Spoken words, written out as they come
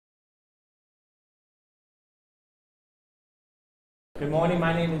Good morning,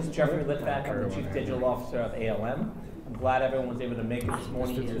 my name is Jeffrey Litvack. I'm the Chief Digital Officer of ALM. I'm glad everyone was able to make it this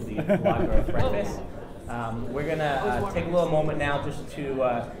morning to the Blogger Breakfast. We're going to take a little moment now just to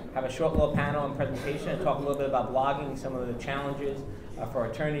have a short little panel and presentation and talk a little bit about blogging, some of the challenges for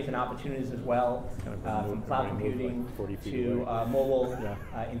attorneys and opportunities as well, from cloud computing to mobile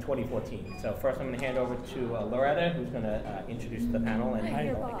in 2014. So first I'm going to hand over to Loretta, who's going to introduce the panel. And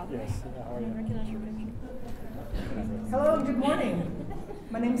Hi, Bob. Yes. How are you? Recognize your picture. Hello and good morning.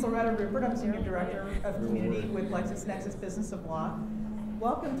 My name is Loretta Ruppert. I'm Senior Director of Community with LexisNexis Business of Law.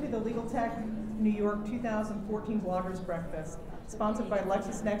 Welcome to the LegalTech New York 2014 Bloggers Breakfast, sponsored by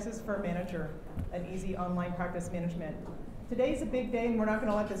LexisNexis Firm Manager, an easy online practice management. Today's a big day and we're not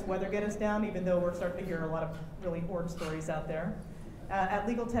going to let this weather get us down, even though we're starting to hear a lot of really horrid stories out there. At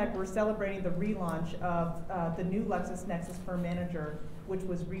LegalTech, we're celebrating the relaunch of the new LexisNexis Firm Manager, which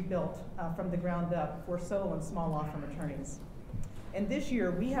was rebuilt from the ground up for solo and small law firm attorneys. And this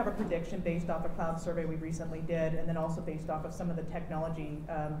year, we have a prediction based off a cloud survey we recently did, and then also based off of some of the technology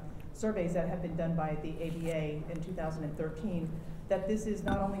surveys that have been done by the ABA in 2013, that this is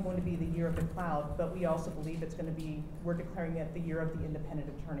not only going to be the year of the cloud, but we also believe it's going to be, we're declaring it the year of the independent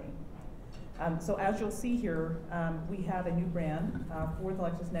attorney. So as you'll see here, we have a new brand for the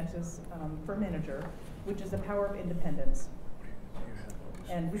LexisNexis Firm Manager, which is the power of independence.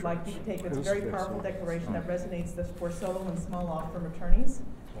 And we'd like you to take this very powerful declaration that resonates for solo and small law firm attorneys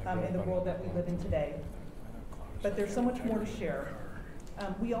in the world that we live in today. But there's so much more to share.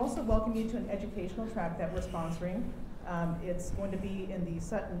 We also welcome you to an educational track that we're sponsoring. It's going to be in the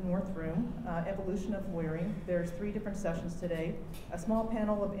Sutton North Room, Evolution of Lawyering. There's 3 different sessions today. A small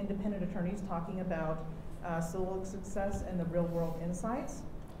panel of independent attorneys talking about solo success and the real world insights.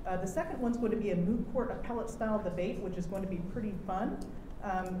 The second one's going to be a moot court appellate style debate, which is going to be pretty fun.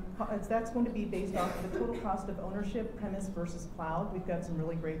 That's going to be based off of the total cost of ownership, premise versus cloud. We've got some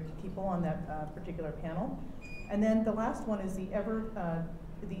really great people on that particular panel. And then the last one is the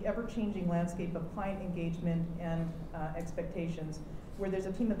ever-changing landscape of client engagement and expectations, where there's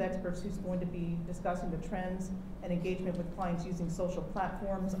a team of experts who's going to be discussing the trends and engagement with clients using social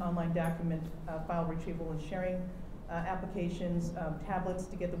platforms, online document file retrieval and sharing applications, tablets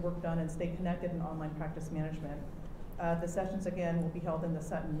to get the work done and stay connected in online practice management. The sessions, again, will be held in the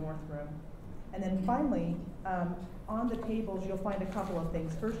Sutton North Room. And then finally, on the tables, you'll find a couple of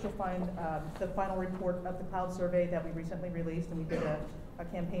things. First, you'll find the final report of the cloud survey that we recently released, and we did a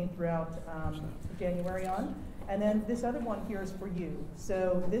campaign throughout January on. And then this other one here is for you.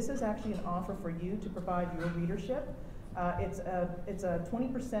 So this is actually an offer for you to provide your readership. It's a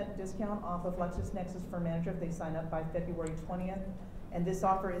 20% discount off of LexisNexis Firm Manager if they sign up by February 20th. And this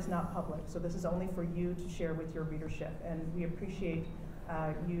offer is not public, so this is only for you to share with your readership. And we appreciate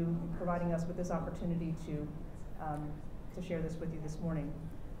you providing us with this opportunity to share this with you this morning.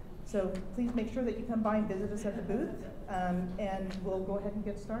 So please make sure that you come by and visit us at the booth, and we'll go ahead and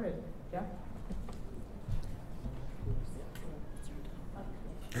get started. Jeff?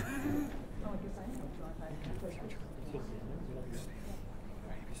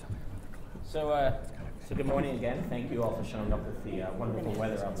 So good morning again. Thank you all for showing up with the wonderful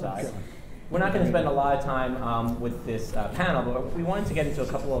weather outside. We're not going to spend a lot of time with this panel, but we wanted to get into a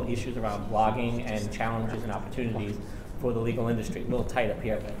couple of issues around blogging and challenges and opportunities for the legal industry. A little tight up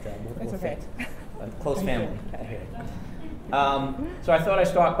here, but we'll fit. A close family. So I thought I'd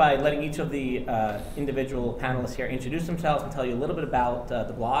start by letting each of the individual panelists here introduce themselves and tell you a little bit about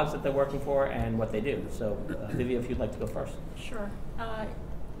the blogs that they're working for and what they do. So Vivia, if you'd like to go first. Sure.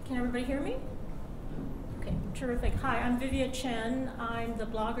 Can everybody hear me? Okay, terrific. Hi, I'm Vivia Chen. I'm the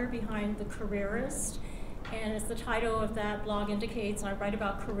blogger behind the Careerist. And as the title of that blog indicates, I write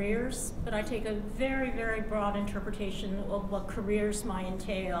about careers, but I take a very, very broad interpretation of what careers might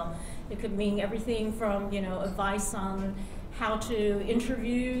entail. It could mean everything from, advice on how to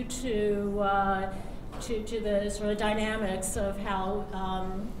interview to the sort of dynamics of how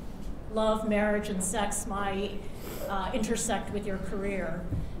love, marriage, and sex might intersect with your career.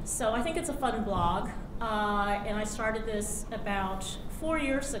 So I think it's a fun blog, and I started this about 4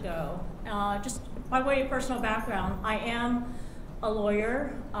 years ago. Just by way of personal background, I am a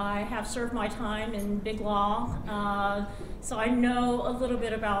lawyer. I have served my time in big law, so I know a little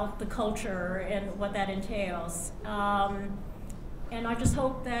bit about the culture and what that entails. And I just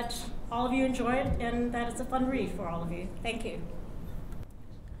hope that all of you enjoy it and that it's a fun read for all of you. Thank you.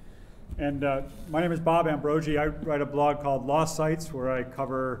 And my name is Bob Ambrogi. I write a blog called LawSites, where I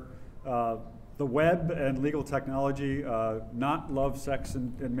cover the web and legal technology, not love, sex,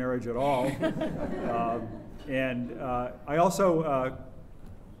 and marriage at all. And I also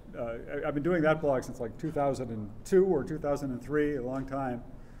I've been doing that blog since like 2002 or 2003, a long time.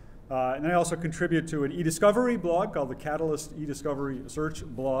 And then I also contribute to an e-discovery blog called the Catalyst e-discovery search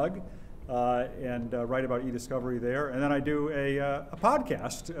blog, and write about e-discovery there. And then I do a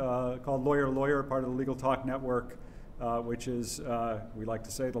podcast called Lawyer Lawyer, part of the Legal Talk Network, which is, we like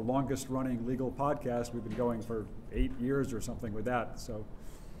to say, the longest running legal podcast. We've been going for 8 years or something with that. So.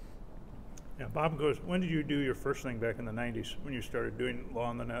 Yeah, Bob goes, when did you do your first thing back in the 90s when you started doing law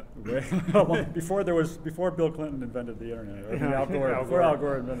on the net? before Bill Clinton invented the internet, or before Al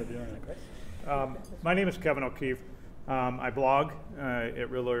Gore invented the internet. My name is Kevin O'Keefe. I blog at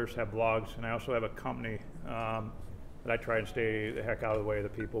Real Lawyers Have Blogs, and I also have a company that I try and stay the heck out of the way of the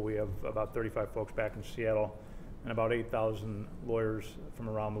people. We have about 35 folks back in Seattle and about 8,000 lawyers from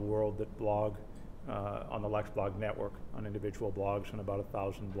around the world that blog on the LexBlog network on individual blogs, and about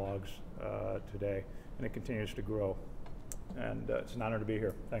 1,000 blogs today, and it continues to grow. And it's an honor to be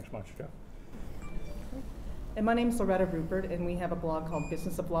here. Thanks much, Jeff. And my name is Loretta Ruppert, and we have a blog called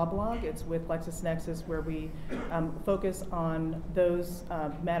Business of Law Blog. It's with LexisNexis, where we focus on those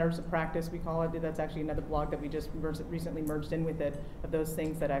matters of practice, we call it. That's actually another blog that we just recently merged in with it, of those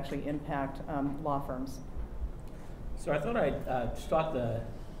things that actually impact law firms. So I thought I'd start the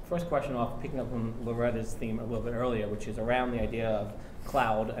first question off picking up on Loretta's theme a little bit earlier, which is around the idea of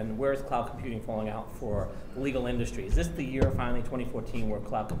cloud and where is cloud computing falling out for the legal industry. Is this the year, finally, 2014, where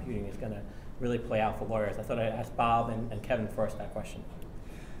cloud computing is going to really play out for lawyers? I thought I'd ask Bob and Kevin first that question.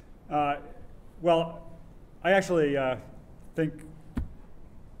 Well, I actually think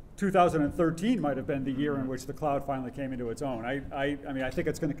 2013 might have been the year in which the cloud finally came into its own. I mean, I think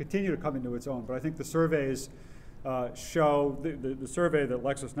it's going to continue to come into its own, but I think the surveys show, the survey that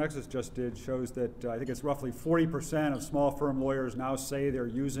LexisNexis just did shows that I think it's roughly 40% of small firm lawyers now say they're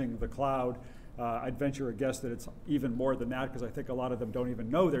using the cloud. I'd venture a guess that it's even more than that, because I think a lot of them don't even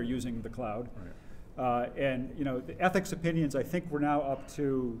know they're using the cloud. Right. And you know, the ethics opinions, I think we're now up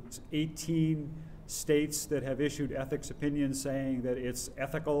to 18 states that have issued ethics opinions saying that it's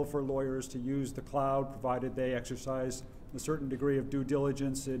ethical for lawyers to use the cloud, provided they exercise a certain degree of due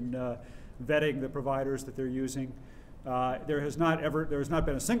diligence in vetting the providers that they're using. There has not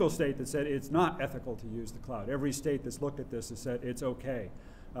been a single state that said it's not ethical to use the cloud. Every state that's looked at this has said it's okay.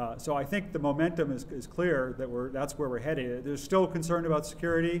 So I think the momentum is clear that that's where we're headed. There's still concern about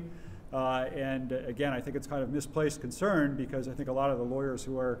security, and again, I think it's kind of misplaced concern, because I think a lot of the lawyers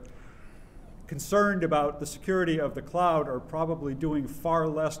who are concerned about the security of the cloud are probably doing far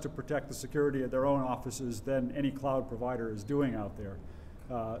less to protect the security of their own offices than any cloud provider is doing out there.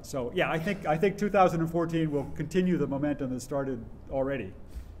 So yeah, I think 2014 will continue the momentum that started already.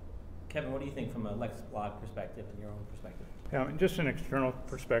 Kevin, what do you think from a LexBlog perspective and your own perspective? Yeah, I mean, just an external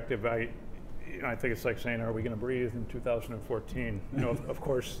perspective, I think it's like saying, are we going to breathe in 2014? You know, of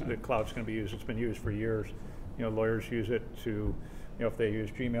course, the cloud's going to be used. It's been used for years. You know, lawyers use it to, you know, if they use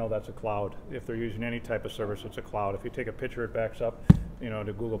Gmail, that's a cloud. If they're using any type of service, it's a cloud. If you take a picture, it backs up, you know,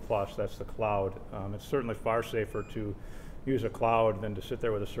 to Google+, that's the cloud. It's certainly far safer to use a cloud than to sit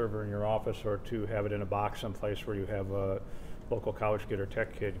there with a server in your office, or to have it in a box someplace where you have a local college kid or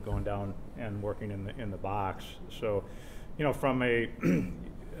tech kid going down and working in the box. So, you know, from a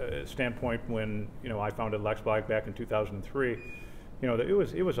standpoint, when, you know, I founded LexBlog back in 2003, you know,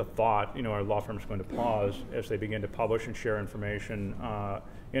 it was a thought, you know, our law firm's going to pause as they begin to publish and share information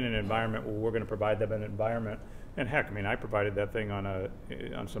in an environment where we're going to provide them an environment. And heck, I mean, I provided that thing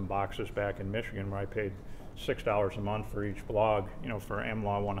on some boxes back in Michigan, where I paid $6 a month for each blog, you know, for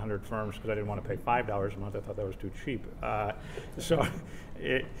AmLaw 100 firms, because I didn't want to pay $5 a month. I thought that was too cheap. But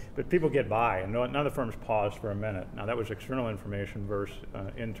people get by, and none of the firms paused for a minute. Now, that was external information versus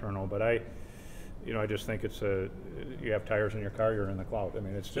internal, but I just think it's you have tires in your car, you're in the cloud. I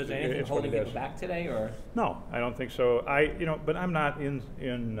mean, it's so is there anything holding people back today, or? No, I don't think so. But I'm not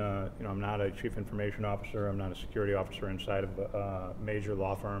I'm not a chief information officer. I'm not a security officer inside of a major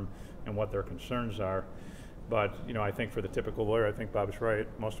law firm, and what their concerns are. But, you know, I think for the typical lawyer, I think Bob's right.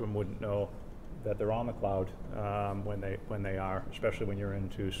 Most of them wouldn't know that they're on the cloud when they are, especially when you're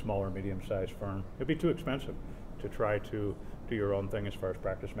into smaller, medium-sized firm. It'd be too expensive to try to do your own thing as far as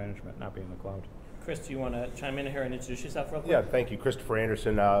practice management, not be in the cloud. Chris, do you want to chime in here and introduce yourself real quick? Yeah, thank you. Christopher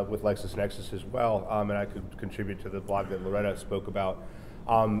Anderson with LexisNexis as well, and I could contribute to the blog that Loretta spoke about.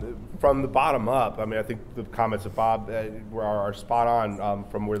 From the bottom up, I mean, I think the comments of Bob are spot on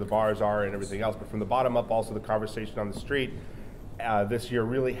from where the bars are and everything else, but from the bottom up, also the conversation on the street this year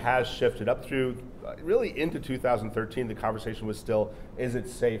really has shifted up through, really into 2013. The conversation was still, is it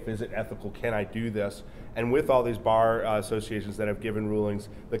safe, is it ethical, can I do this? And with all these bar associations that have given rulings,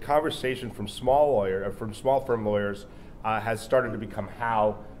 the conversation from small firm lawyers has started to become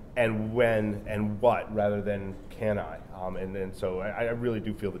how and when and what rather than can I. And so I really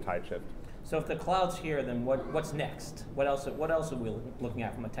do feel the tide shift. So if the cloud's here, then what's next? What else are we looking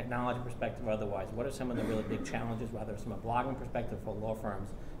at from a technology perspective or otherwise? What are some of the really big challenges, whether it's from a blogging perspective for law firms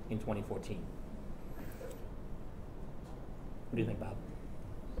in 2014? What do you think, Bob?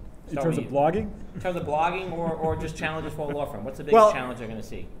 In terms of blogging? In terms of blogging or just challenges for a law firm. What's the biggest challenge they're going to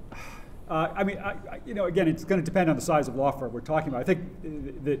see? I mean, again, it's going to depend on the size of law firm we're talking about. I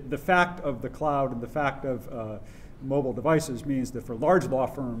think the fact of the cloud and the fact of mobile devices means that for large law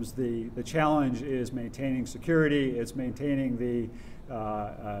firms, the challenge is maintaining security, it's maintaining the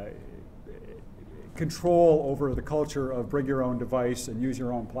control over the culture of bring your own device and use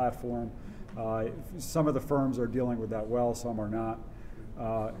your own platform. Some of the firms are dealing with that well, some are not.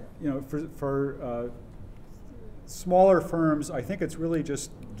 For smaller firms, I think it's really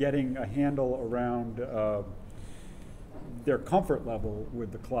just getting a handle around their comfort level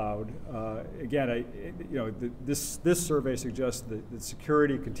with the cloud. Again, this survey suggests that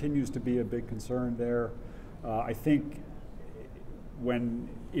security continues to be a big concern there. I think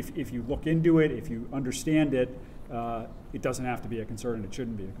if you look into it, if you understand it, it doesn't have to be a concern, and it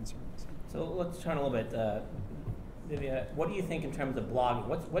shouldn't be a concern. So let's turn a little bit. Vivia, what do you think in terms of blogging?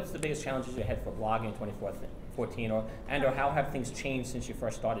 What's the biggest challenges you had for blogging in 2014, or how have things changed since you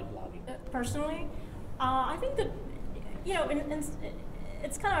first started blogging? Personally, I think that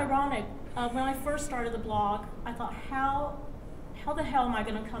it's kind of ironic. When I first started the blog, I thought, how the hell am I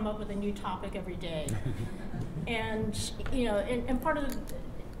going to come up with a new topic every day? And part of the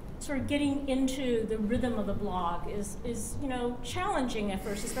sort of getting into the rhythm of the blog is challenging at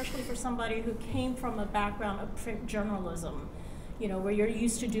first, especially for somebody who came from a background of print journalism, where you're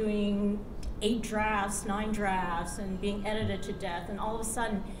used to doing 8 drafts, 9 drafts, and being edited to death, and all of a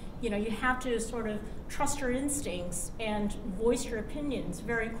sudden, you have to sort of trust your instincts and voice your opinions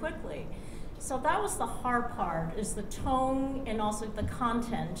very quickly. So that was the hard part, is the tone and also the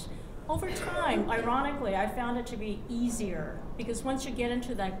content. Over time, ironically, I found it to be easier, because once you get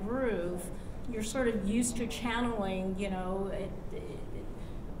into that groove, you're sort of used to channeling,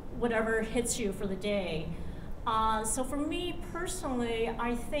 whatever hits you for the day. So for me personally,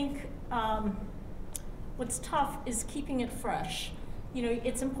 I think what's tough is keeping it fresh.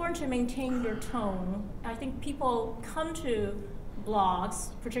 It's important to maintain your tone. I think people come to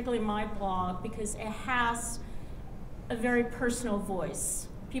blogs, particularly my blog, because it has a very personal voice.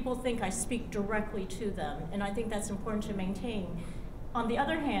 People think I speak directly to them, and I think that's important to maintain. On the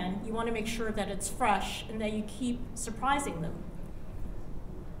other hand, you want to make sure that it's fresh and that you keep surprising them.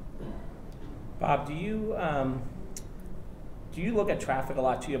 Bob, do you look at traffic a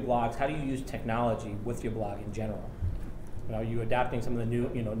lot to your blogs? How do you use technology with your blog in general? Are you adapting some of the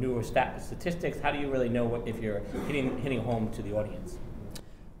newer statistics? How do you really know if you're hitting home to the audience?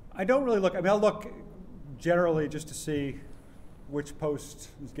 I don't really look. I mean, I'll look generally just to see which post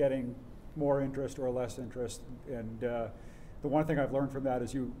is getting more interest or less interest. And the one thing I've learned from that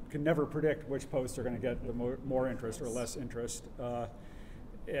is you can never predict which posts are going to get the more interest or less interest. The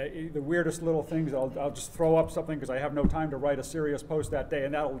weirdest little things, I'll just throw up something because I have no time to write a serious post that day,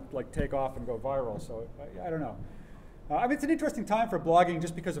 and that'll take off and go viral. So I don't know. I mean, it's an interesting time for blogging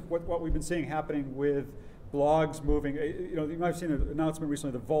just because of what we've been seeing happening with blogs moving. You might have seen an announcement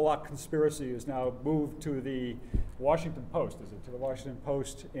recently, the Volokh conspiracy is now moved to the Washington Post, to the Washington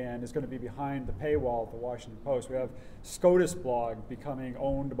Post, and is going to be behind the paywall of the Washington Post. We have SCOTUS blog becoming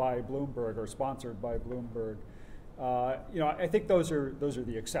owned by Bloomberg or sponsored by Bloomberg. I think those are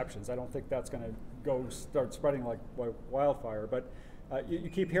the exceptions. I don't think that's going to start spreading like wildfire, but you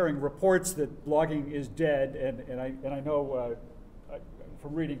keep hearing reports that blogging is dead, and I know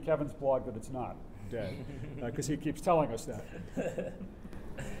from reading Kevin's blog that it's not dead, because he keeps telling us that.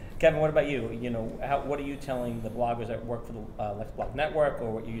 Kevin, what about you? What are you telling the bloggers that work for the LexBlog network, or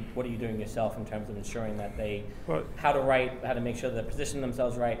what are you doing yourself in terms of ensuring that how to write, how to make sure they position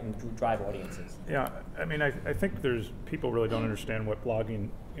themselves right and drive audiences? Yeah, I mean, I think people really don't understand what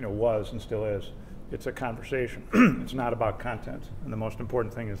blogging was and still is. It's a conversation. It's not about content, and the most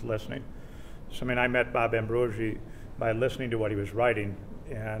important thing is listening. So I mean, I met Bob Ambrogi by listening to what he was writing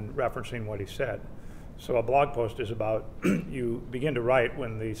and referencing what he said. So a blog post is about you begin to write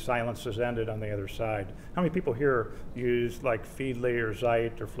when the silence has ended on the other side. How many people here use like Feedly or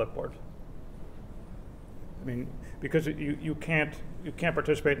Zeit or Flipboard? I mean, because you can't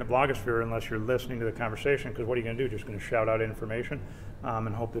participate in the blogosphere unless you're listening to the conversation, because what are you going to do? Just going to shout out information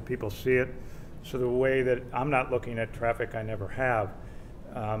and hope that people see it. So the way that I'm not looking at traffic I never have,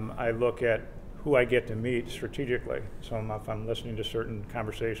 I look at who I get to meet strategically. So if I'm listening to certain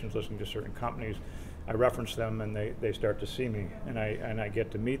conversations, listening to certain companies, I reference them and they start to see me, and I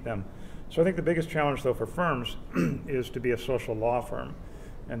get to meet them. So I think the biggest challenge though for firms is to be a social law firm.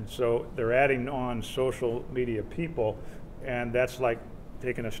 And so they're adding on social media people, and that's like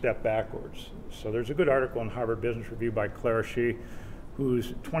taking a step backwards. So there's a good article in Harvard Business Review by Clara Shih,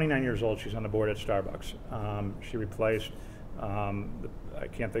 who's 29 years old. She's on the board at Starbucks. She replaced, I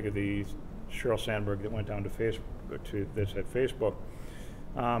can't think of the Sheryl Sandberg that went down to Facebook, that's at Facebook.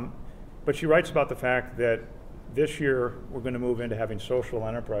 But she writes about the fact that this year we're going to move into having social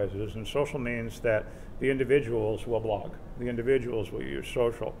enterprises, and social means that the individuals will blog. The individuals will use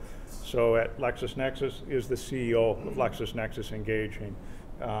social. So at LexisNexis is the CEO of LexisNexis engaging,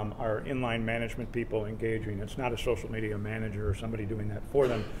 our inline management people engaging. It's not a social media manager or somebody doing that for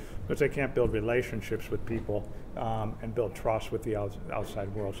them, because they can't build relationships with people and build trust with the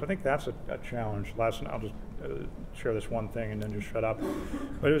outside world. So I think that's a challenge. I'll just share this one thing and then just shut up.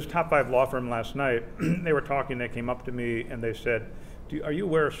 But it was a top 5 law firm last night. They were talking, they came up to me and they said, are you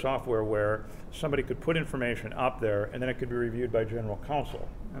aware of software where somebody could put information up there and then it could be reviewed by general counsel?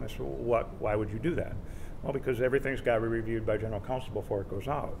 And I said, well, why would you do that? Well, because everything's got to be reviewed by general counsel before it goes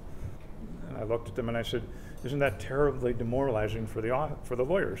out. And I looked at them and I said, isn't that terribly demoralizing for the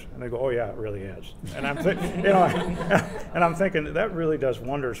lawyers? And they go, oh yeah, it really is. And I'm and I'm thinking that really does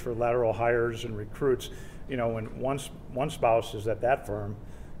wonders for lateral hires and recruits. You know, when one spouse is at that firm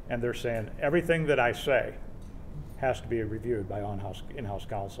and they're saying everything that I say has to be reviewed by in-house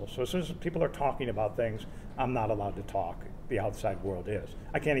counsel. So as soon as people are talking about things, I'm not allowed to talk. The outside world is.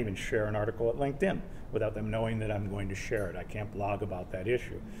 I can't even share an article at LinkedIn without them knowing that I'm going to share it. I can't blog about that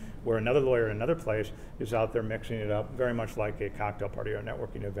issue. Where another lawyer in another place is out there mixing it up, very much like a cocktail party or a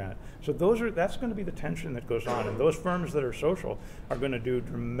networking event. So that's going to be the tension that goes on. And those firms that are social are going to do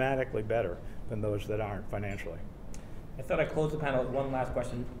dramatically better than those that aren't financially. I thought I'd close the panel with one last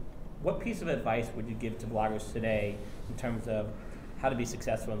question. What piece of advice would you give to bloggers today in terms of how to be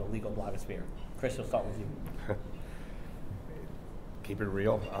successful in the legal blogosphere? Chris, we'll start with you. Keep it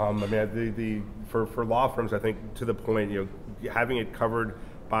real. I mean, for law firms, I think to the point, having it covered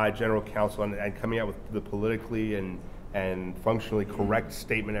by general counsel and coming out with the politically and functionally correct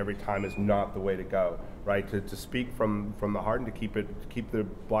statement every time is not the way to go, right? To speak from the heart and to keep the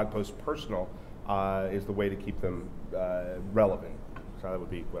blog posts personal is the way to keep them relevant. So that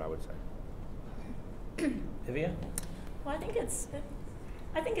would be what I would say. Vivia? Well, I think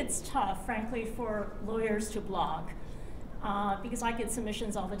it's tough, frankly, for lawyers to blog. Because I get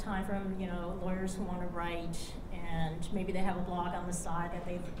submissions all the time from lawyers who want to write, and maybe they have a blog on the side that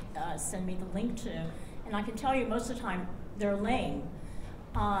they send me the link to, and I can tell you most of the time they're lame.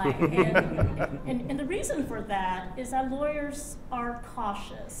 And the reason for that is that lawyers are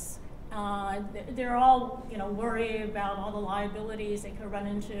cautious. They're all worried about all the liabilities they could run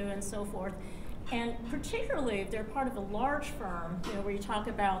into and so forth. And particularly if they're part of a large firm, where you talk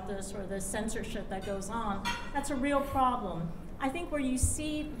about the sort of the censorship that goes on, that's a real problem. I think where you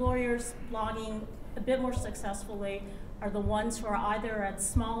see lawyers blogging a bit more successfully are the ones who are either at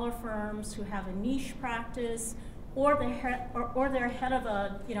smaller firms who have a niche practice, or they're head of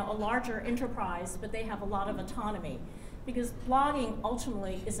a larger enterprise, but they have a lot of autonomy. Because blogging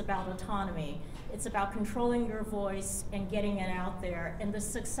ultimately is about autonomy. It's about controlling your voice and getting it out there. And the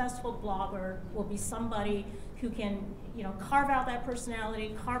successful blogger will be somebody who can, carve out that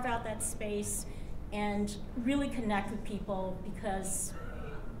personality, carve out that space, and really connect with people because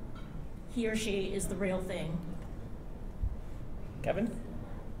he or she is the real thing. Kevin?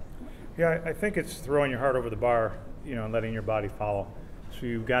 Yeah, I think it's throwing your heart over the bar, and letting your body follow. So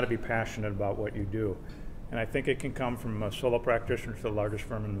you've got to be passionate about what you do. And I think it can come from a solo practitioner to the largest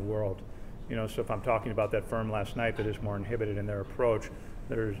firm in the world. So if I'm talking about that firm last night that is more inhibited in their approach,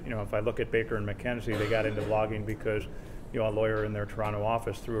 there's, if I look at Baker and McKenzie, they got into blogging because, a lawyer in their Toronto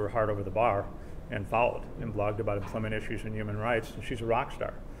office threw her heart over the bar and followed and blogged about employment issues and human rights. And she's a rock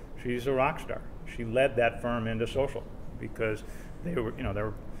star. She's a rock star. She led that firm into social because they were,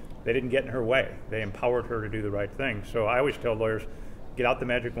 they didn't get in her way. They empowered her to do the right thing. So I always tell lawyers, get out the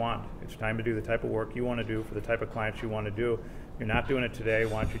magic wand. It's time to do the type of work you want to do for the type of clients you want to do. You're not doing it today,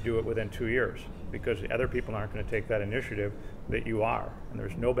 why don't you do it within 2 years? Because the other people aren't going to take that initiative that you are. And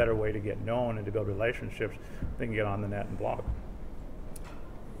there's no better way to get known and to build relationships than get on the net and blog.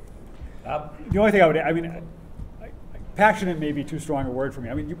 The only thing I passionate may be too strong a word for me.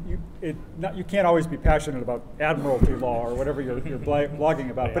 I mean, you can't always be passionate about admiralty law or whatever you're blogging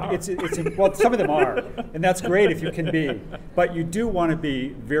about, but well, some of them are, and that's great if you can be, but you do want to be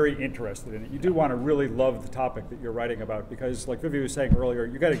very interested in it. You do want to really love the topic that you're writing about, because like Vivia was saying earlier,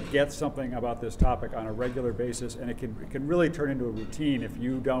 you got to get something about this topic on a regular basis, and it can really turn into a routine if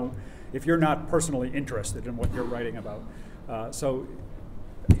you're not personally interested in what you're writing about. So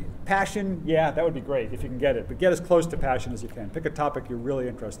passion, yeah, that would be great if you can get it, but get as close to passion as you can. Pick a topic you're really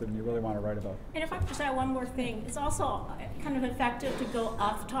interested in, you really want to write about. And if I could just add one more thing, it's also kind of effective to go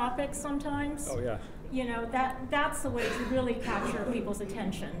off topic sometimes. Oh yeah. You know, that's the way to really capture people's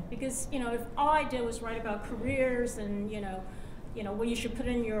attention. Because, you know, if all I did was write about careers and, you know, what you should put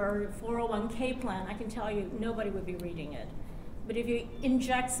in your 401k plan, I can tell you nobody would be reading it. But if you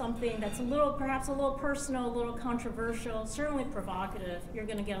inject something that's perhaps a little personal, a little controversial, certainly provocative, you're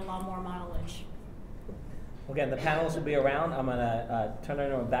going to get a lot more mileage. Again, the panelists will be around. I'm going to turn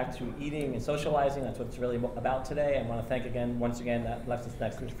it back to eating and socializing. That's what it's really about today. I want to thank once again,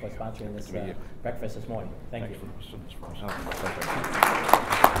 LexisNexis for sponsoring this breakfast this morning. Thank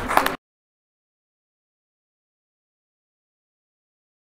you.